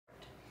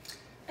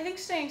I think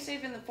staying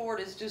safe in the fort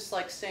is just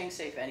like staying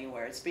safe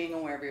anywhere. It's being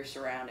aware of your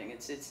surrounding.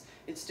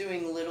 It's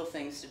doing little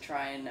things to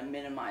try and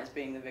minimize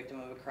being the victim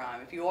of a crime.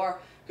 If you are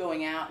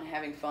going out and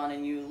having fun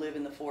and you live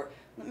in the fort,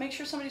 make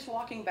sure somebody's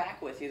walking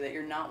back with you, that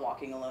you're not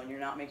walking alone, you're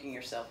not making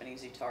yourself an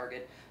easy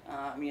target.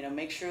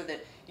 Make sure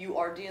that you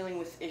are dealing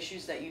with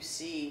issues that you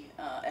see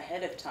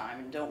ahead of time,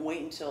 and don't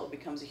wait until it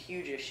becomes a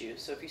huge issue.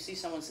 So if you see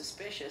someone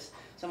suspicious,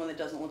 someone that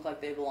doesn't look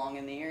like they belong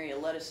in the area,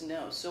 let us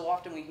know. So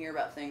often we hear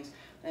about things,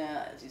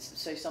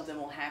 say something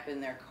will happen,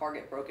 their car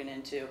get broken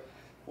into.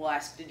 We'll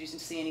ask, did you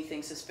see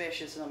anything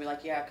suspicious? And they'll be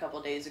like, yeah, a couple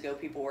of days ago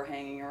people were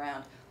hanging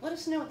around. Let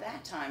us know at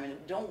that time, and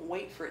don't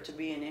wait for it to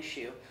be an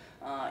issue.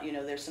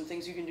 There's some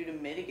things you can do to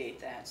mitigate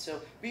that.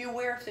 So be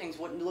aware of things,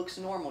 what looks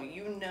normal.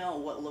 You know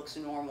what looks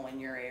normal in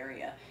your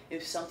area.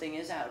 If something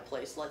is out of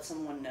place, let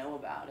someone know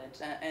about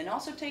it. And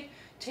also take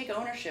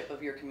ownership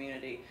of your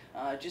community.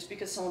 Just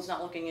because someone's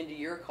not looking into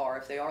your car,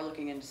 if they are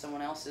looking into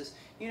someone else's,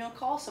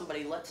 call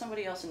somebody, let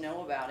somebody else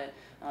know about it.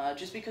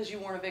 Just because you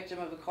weren't a victim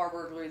of a car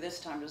burglary this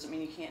time doesn't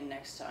mean you can't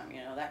next time,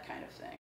 that kind of thing.